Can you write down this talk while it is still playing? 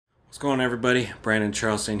What's going on, everybody? Brandon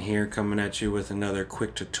Charleston here, coming at you with another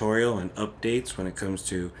quick tutorial and updates when it comes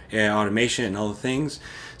to AI automation and all the things.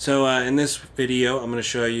 So in this video I'm going to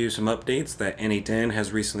show you some updates that n8n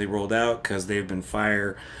has recently rolled out because they've been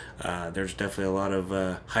fire. There's definitely a lot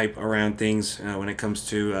of hype around things when it comes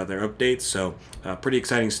to their updates, so pretty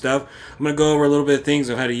exciting stuff. I'm going to go over a little bit of things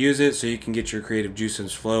of how to use it so you can get your creative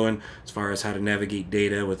juices flowing as far as how to navigate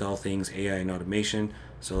data with all things AI and automation.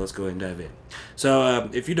 So let's go ahead and dive in. So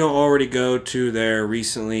if you don't already go to their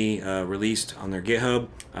recently released on their GitHub,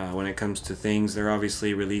 when it comes to things, they're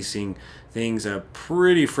obviously releasing things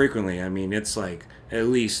pretty frequently. I mean, it's like at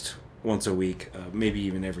least once a week, maybe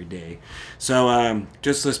even every day. So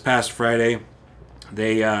just this past Friday,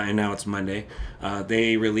 they and now it's Monday,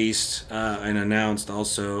 they released and announced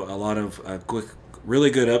also a lot of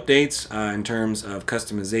really good updates in terms of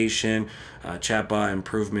customization, chatbot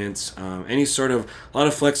improvements, any sort of a lot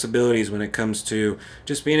of flexibilities when it comes to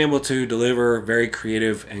just being able to deliver very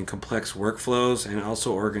creative and complex workflows, and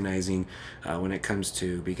also organizing when it comes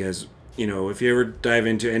to, because you know, if you ever dive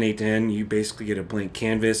into n8n, you basically get a blank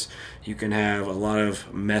canvas. You can have a lot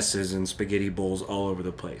of messes and spaghetti bowls all over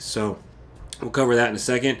the place. So we'll cover that in a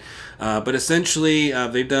second, but essentially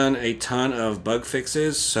they've done a ton of bug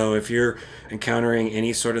fixes. So if you're encountering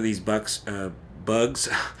any sort of these bugs,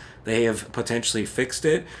 they have potentially fixed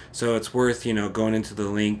it. So it's worth, you know, going into the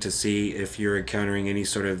link to see if you're encountering any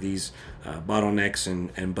sort of these bottlenecks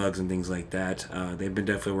and bugs and things like that. They've been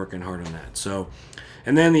definitely working hard on that. So,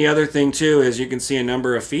 and then the other thing too is you can see a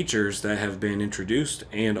number of features that have been introduced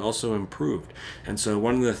and also improved. And so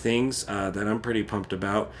one of the things that I'm pretty pumped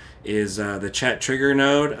about is the chat trigger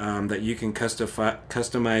node, that you can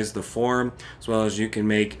customize the form, as well as you can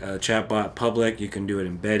make a chatbot public, you can do it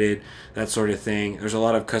embedded, that sort of thing. There's a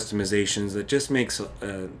lot of customizations that just makes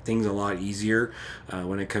things a lot easier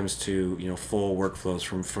when it comes to, you know, full workflows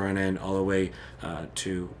from front end all the way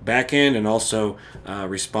to back end, and also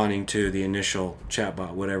responding to the initial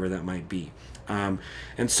chatbot, whatever that might be. And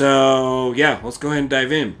so yeah, let's go ahead and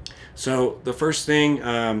dive in. So the first thing,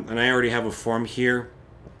 and I already have a form here,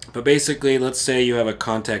 but basically, let's say you have a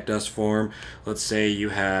contact us form. Let's say you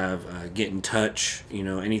have get in touch, you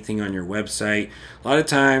know, anything on your website. A lot of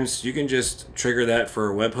times you can just trigger that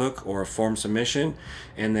for a webhook or a form submission.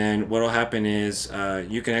 And then what will happen is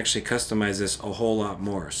you can actually customize this a whole lot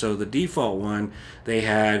more. So the default one they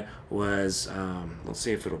had was, let's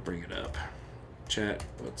see if it'll bring it up. Chat,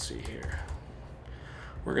 let's see here.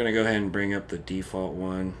 We're going to go ahead and bring up the default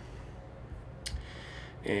one.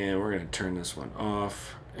 And we're going to turn this one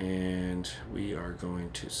off. And we are going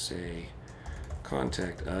to say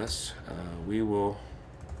contact us. We will.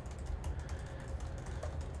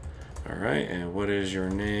 All right, and what is your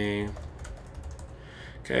name?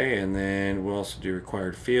 Okay, and then we'll also do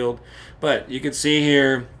required field. But you can see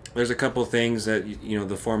here there's a couple things that, you know,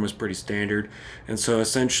 the form is pretty standard, and so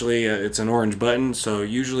essentially it's an orange button. So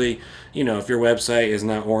usually, you know, if your website is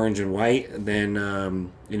not orange and white,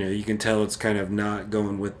 then you know, you can tell it's kind of not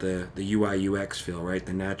going with the UI UX feel, right?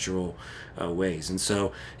 The natural ways. And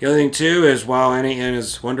so the other thing too is, while n8n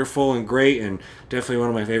is wonderful and great and definitely one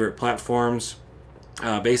of my favorite platforms,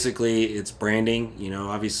 basically it's branding. You know,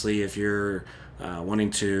 obviously if you're wanting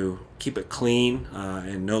to keep it clean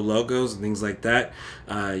and no logos and things like that,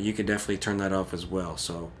 you can definitely turn that off as well.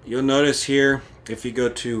 So you'll notice here, if you go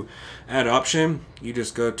to add option, you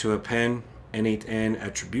just go to append n8n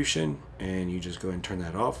attribution, and you just go and turn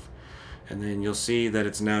that off, and then you'll see that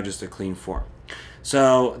it's now just a clean form.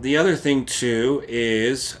 So the other thing too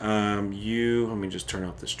is let me just turn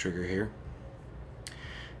off this trigger here,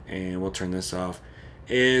 and we'll turn this off,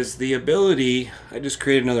 is the ability, I just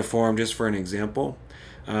created another form just for an example,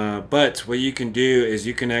 but what you can do is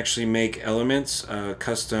you can actually make elements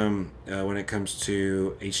custom when it comes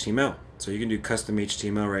to HTML. So you can do custom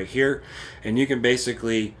HTML right here, and you can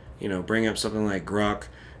basically, you know, bring up something like Grok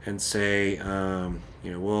and say,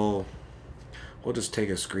 you know, we'll just take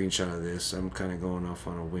a screenshot of this. I'm kind of going off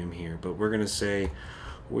on a whim here, but we're gonna say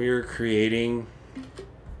we're creating.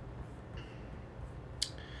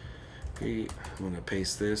 I'm going to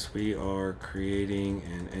paste this. We are creating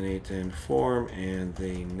an n8n form, and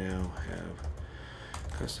they now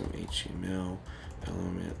have custom HTML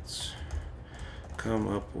elements. Come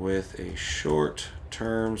up with a short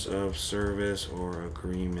terms of service or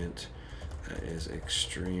agreement that is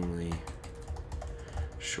extremely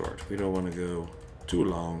short. We don't want to go too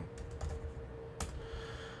long.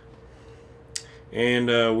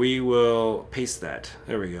 And we will paste that.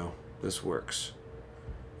 There we go. This works.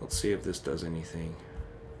 Let's see if this does anything.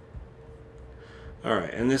 All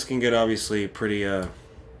right, and this can get obviously pretty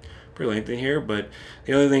pretty lengthy here. But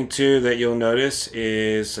the other thing too that you'll notice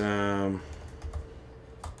is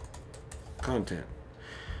content.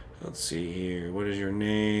 Let's see here. What is your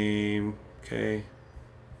name? Okay.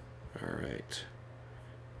 All right.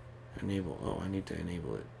 Enable. Oh, I need to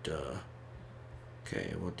enable it. Duh.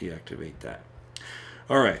 Okay, we'll deactivate that.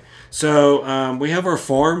 All right, so we have our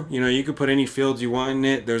form. You know, you can put any fields you want in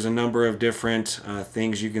it. There's a number of different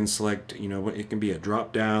things you can select. You know, it can be a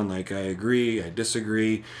drop down like I agree, I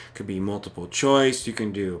disagree. It could be multiple choice. You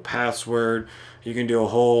can do a password. You can do a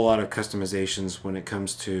whole lot of customizations when it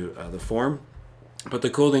comes to the form. But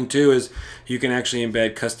the cool thing too is you can actually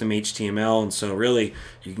embed custom HTML, and so really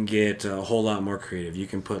you can get a whole lot more creative. You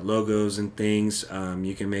can put logos and things.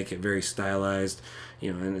 You can make it very stylized,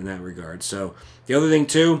 you know, in that regard. So the other thing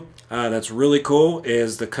too that's really cool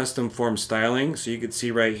is the custom form styling. So you can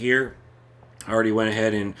see right here, I already went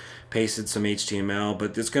ahead and pasted some HTML,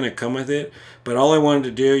 but it's going to come with it. But all I wanted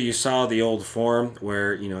to do, you saw the old form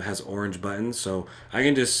where, you know, it has orange buttons. So I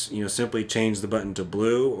can just, you know, simply change the button to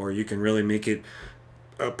blue, or you can really make it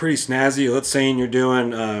pretty snazzy. Let's say you're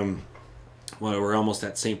doing, well, we're almost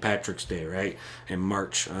at St. Patrick's Day, right? In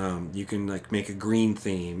March, you can like make a green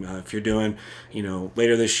theme. If you're doing, you know,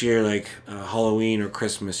 later this year, like Halloween or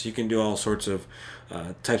Christmas, you can do all sorts of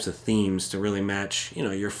types of themes to really match, you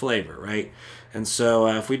know, your flavor, right? And so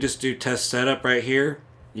if we just do test setup right here,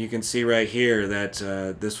 you can see right here that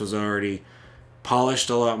this was already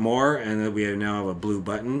polished a lot more, and that we now have a blue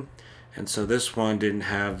button. And so this one didn't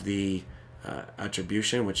have the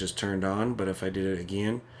attribution, which is turned on. But if I did it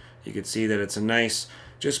again, you can see that it's a nice,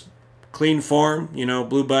 just clean form. You know,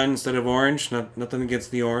 blue button instead of orange. Nothing against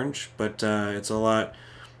the orange, but it's a lot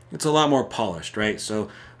more polished, right? So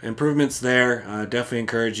improvements there. Definitely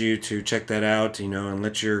encourage you to check that out. You know, and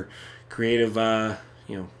let your creative,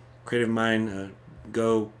 creative mind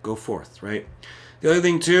go forth, right? The other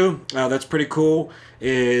thing too that's pretty cool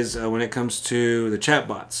is when it comes to the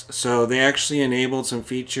chatbots. So they actually enabled some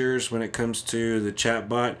features when it comes to the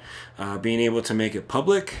chatbot, being able to make it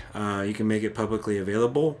public. You can make it publicly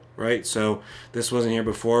available, right? So this wasn't here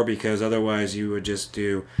before, because otherwise you would just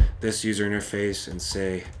do this user interface and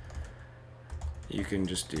say, you can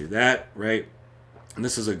just do that, right? And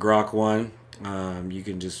this is a Grok one. You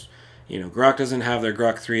can just, you know, Grok doesn't have their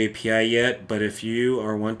Grok 3 API yet, but if you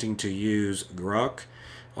are wanting to use Grok,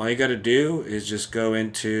 all you got to do is just go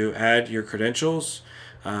into add your credentials,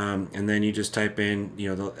 and then you just type in, you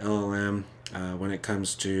know, the LLM when it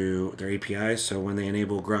comes to their APIs. So when they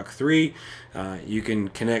enable Grok 3, you can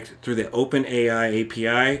connect through the OpenAI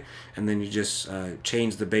API, and then you just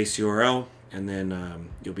change the base URL, and then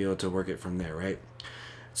you'll be able to work it from there, right?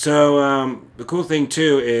 So the cool thing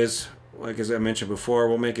too is, like as I mentioned before,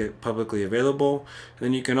 we'll make it publicly available. And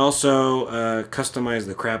then you can also customize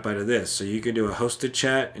the crap out of this. So you can do a hosted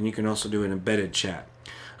chat, and you can also do an embedded chat,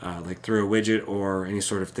 like through a widget or any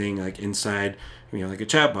sort of thing like inside, you know, like a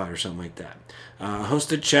chatbot or something like that.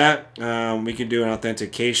 Hosted chat, we can do an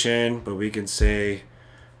authentication, but we can say,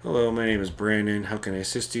 hello, my name is Brandon. How can I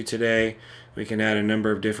assist you today? We can add a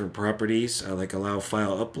number of different properties, like allow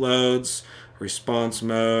file uploads, response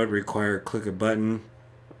mode, require click a button,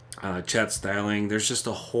 chat styling. There's just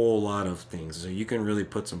a whole lot of things, so you can really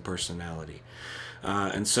put some personality.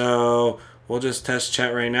 And so we'll just test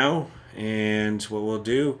chat right now, and what we'll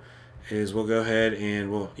do is we'll go ahead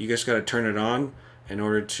and you guys got to turn it on in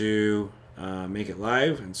order to make it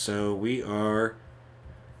live. And so we are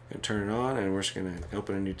going to turn it on, and we're just going to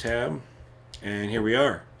open a new tab, and here we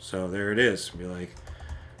are. So there it is. Be like,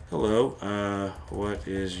 hello, what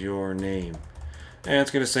is your name? And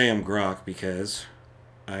it's going to say I'm Grok, because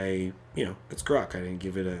it's Grok. I didn't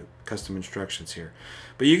give it a custom instructions here.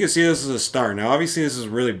 But you can see this is a start. Now obviously this is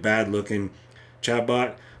really bad looking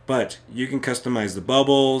chatbot, but you can customize the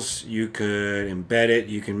bubbles, you could embed it,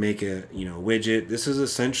 you can make a widget. This is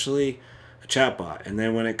essentially a chatbot. And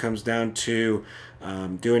then when it comes down to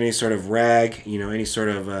doing any sort of RAG, any sort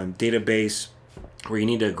of database where you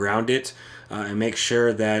need to ground it and make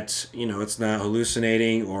sure that it's not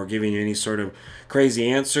hallucinating or giving you any sort of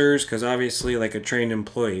crazy answers, because obviously, like a trained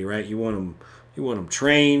employee, right? You want them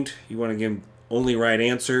trained. You want to give them only right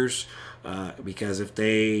answers, because if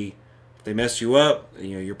they mess you up,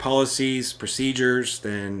 your policies, procedures,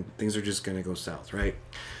 then things are just going to go south, right?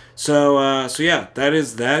 So yeah, that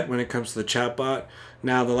is that when it comes to the chatbot.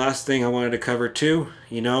 Now, the last thing I wanted to cover too,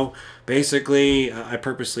 basically, I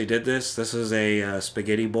purposely did this. This is a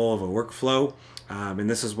spaghetti bowl of a workflow, and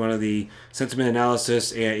this is one of the sentiment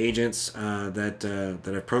analysis AI agents that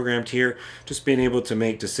I've programmed here. Just being able to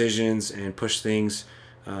make decisions and push things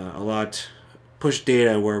a lot push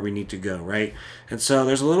data where we need to go, right? And so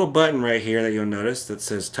there's a little button right here that you'll notice that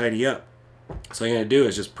says tidy up. So all you're going to do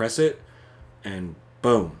is just press it, and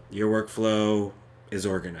boom, your workflow is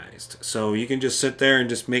organized. So you can just sit there and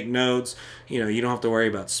just make notes. You don't have to worry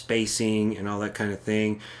about spacing and all that kind of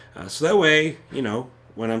thing. So that way,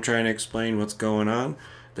 when I'm trying to explain what's going on,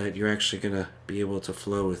 that you're actually going to be able to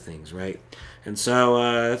flow with things, right? And so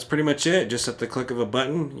that's pretty much it. Just at the click of a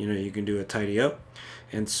button, you can do a tidy up.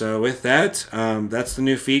 And so with that, that's the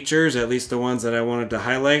new features, at least the ones that I wanted to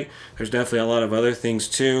highlight. There's definitely a lot of other things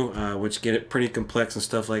too, which get it pretty complex and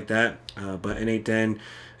stuff like that. But n8n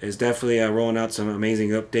is definitely rolling out some amazing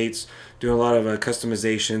updates, doing a lot of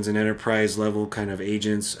customizations and enterprise level kind of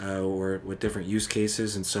agents or with different use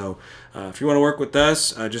cases. And so if you want to work with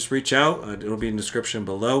us, just reach out. It'll be in the description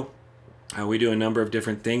below. We do a number of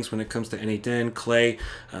different things when it comes to n8n, Clay,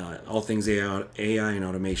 all things AI and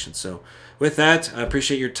automation. So with that, I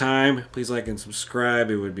appreciate your time. Please like and subscribe.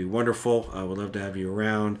 It would be wonderful. I would love to have you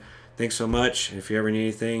around. Thanks so much. And if you ever need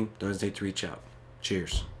anything, don't hesitate to reach out.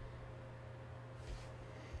 Cheers.